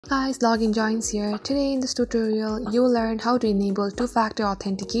Guys, Login Joins here. Today in this tutorial, you will learn how to enable two-factor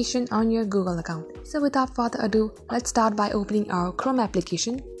authentication on your Google account. So without further ado, let's start by opening our Chrome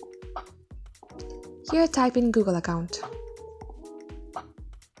application. Here type in Google account.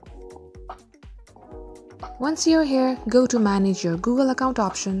 Once you're here, go to manage your Google account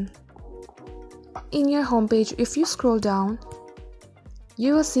option. In your homepage, if you scroll down,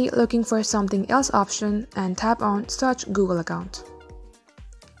 you will see looking for something else option and tap on search Google account.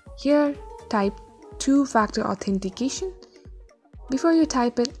 Here type two-factor authentication. Before you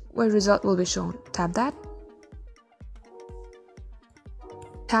type it, a result will be shown. Tap that.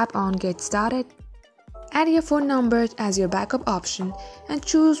 Tap on get started. Add your phone number as your backup option and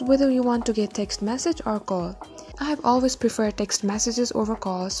choose whether you want to get text message or call. I have always preferred text messages over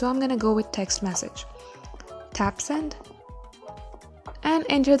calls, so I'm gonna go with text message. Tap send and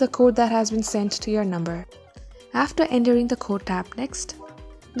enter the code that has been sent to your number. After entering the code, tap next.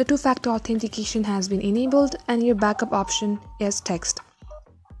 The two-factor authentication has been enabled and your backup option is text.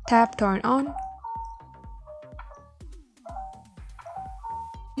 Tap turn on.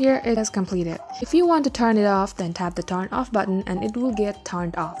 Here it is completed. If you want to turn it off, then tap the turn off button and it will get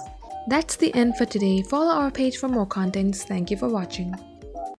turned off. That's the end for today. Follow our page for more contents. Thank you for watching.